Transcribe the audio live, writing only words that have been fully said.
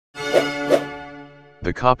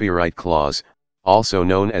The Copyright Clause, also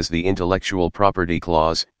known as the Intellectual Property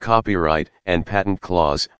Clause, Copyright and Patent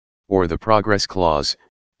Clause, or the Progress Clause,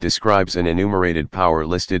 describes an enumerated power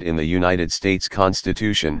listed in the United States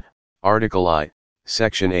Constitution, Article I,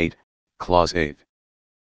 Section 8, Clause 8.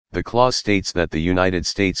 The clause states that the United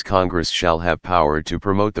States Congress shall have power to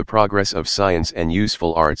promote the progress of science and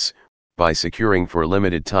useful arts, by securing for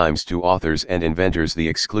limited times to authors and inventors the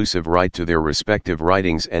exclusive right to their respective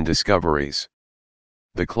writings and discoveries.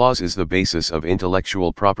 The clause is the basis of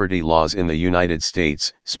intellectual property laws in the United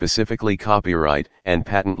States, specifically copyright and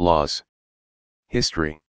patent laws.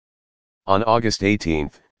 History. On August 18,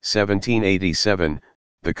 1787,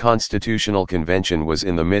 the Constitutional Convention was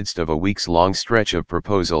in the midst of a weeks-long stretch of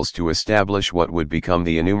proposals to establish what would become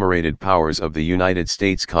the enumerated powers of the United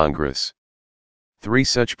States Congress. 3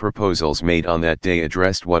 such proposals made on that day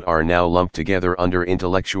addressed what are now lumped together under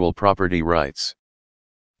intellectual property rights.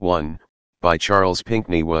 1. By Charles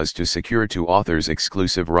Pinckney was to secure to authors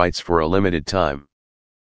exclusive rights for a limited time.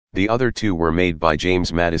 The other 2 were made by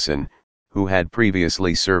James Madison, who had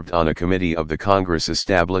previously served on a committee of the Congress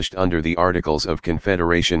established under the Articles of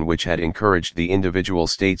Confederation which had encouraged the individual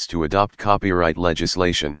states to adopt copyright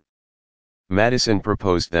legislation. Madison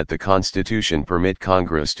proposed that the Constitution permit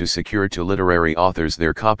Congress to secure to literary authors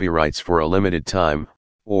their copyrights for a limited time,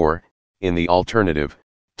 or, in the alternative,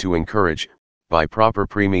 to encourage, by proper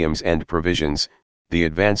premiums and provisions, the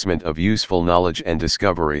advancement of useful knowledge and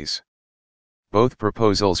discoveries. Both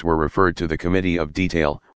proposals were referred to the Committee of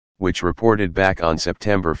Detail, which reported back on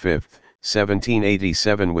September 5,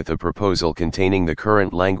 1787 with a proposal containing the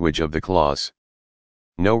current language of the clause.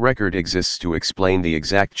 No record exists to explain the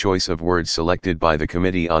exact choice of words selected by the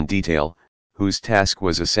Committee on Detail, whose task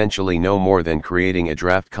was essentially no more than creating a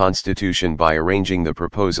draft constitution by arranging the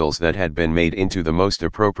proposals that had been made into the most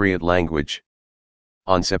appropriate language.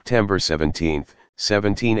 On September 17,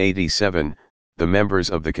 1787, the members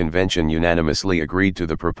of the convention unanimously agreed to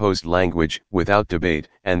the proposed language without debate,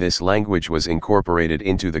 and this language was incorporated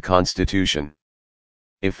into the Constitution.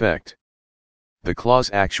 Effect. The clause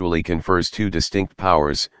actually confers 2 distinct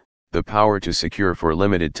powers. The power to secure for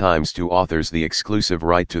limited times to authors the exclusive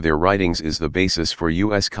right to their writings is the basis for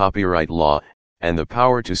U.S. copyright law, and the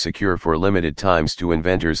power to secure for limited times to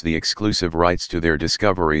inventors the exclusive rights to their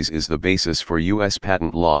discoveries is the basis for U.S.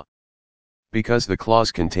 patent law. Because the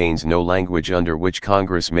clause contains no language under which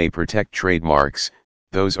Congress may protect trademarks,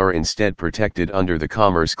 those are instead protected under the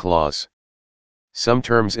Commerce Clause. Some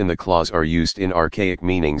terms in the clause are used in archaic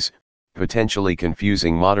meanings, potentially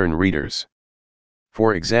confusing modern readers.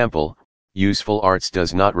 For example, useful arts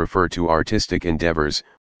does not refer to artistic endeavors,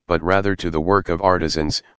 but rather to the work of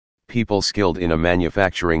artisans, people skilled in a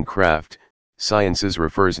manufacturing craft. Sciences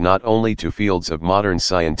refers not only to fields of modern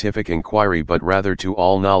scientific inquiry but rather to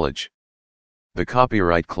all knowledge. The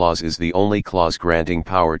Copyright Clause is the only clause granting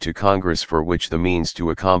power to Congress for which the means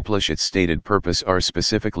to accomplish its stated purpose are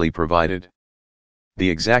specifically provided. The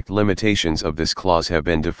exact limitations of this clause have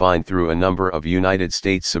been defined through a number of United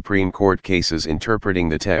States Supreme Court cases interpreting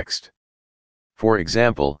the text. For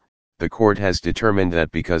example, the court has determined that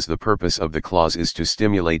because the purpose of the clause is to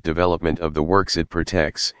stimulate development of the works it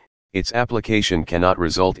protects, its application cannot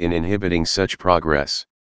result in inhibiting such progress.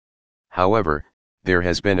 However, there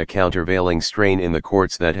has been a countervailing strain in the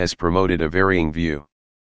courts that has promoted a varying view.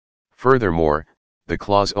 Furthermore, the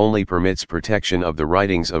clause only permits protection of the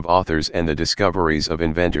writings of authors and the discoveries of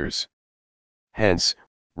inventors. Hence,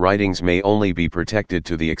 writings may only be protected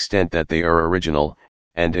to the extent that they are original,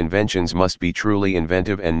 and inventions must be truly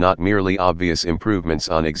inventive and not merely obvious improvements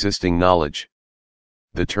on existing knowledge.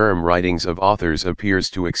 The term writings of authors appears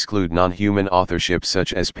to exclude non-human authorship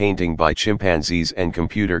such as painting by chimpanzees and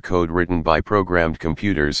computer code written by programmed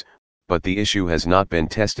computers, but the issue has not been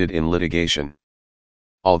tested in litigation.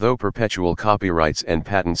 Although perpetual copyrights and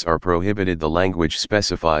patents are prohibited, the language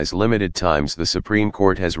specifies limited times. The Supreme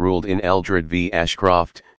Court has ruled in Eldred v.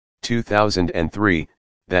 Ashcroft, 2003,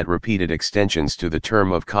 that repeated extensions to the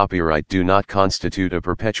term of copyright do not constitute a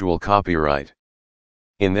perpetual copyright.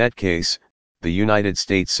 In that case, the United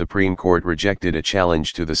States Supreme Court rejected a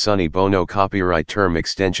challenge to the Sonny Bono Copyright Term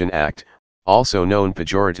Extension Act, also known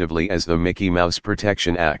pejoratively as the Mickey Mouse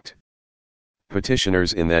Protection Act.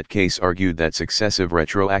 Petitioners in that case argued that successive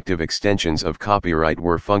retroactive extensions of copyright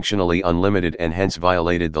were functionally unlimited and hence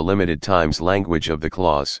violated the limited times language of the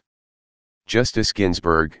clause. Justice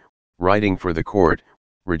Ginsburg, writing for the court,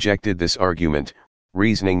 rejected this argument,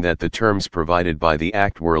 reasoning that the terms provided by the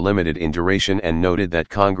Act were limited in duration and noted that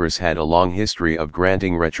Congress had a long history of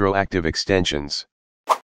granting retroactive extensions.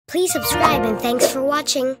 Please subscribe and thanks for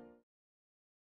watching.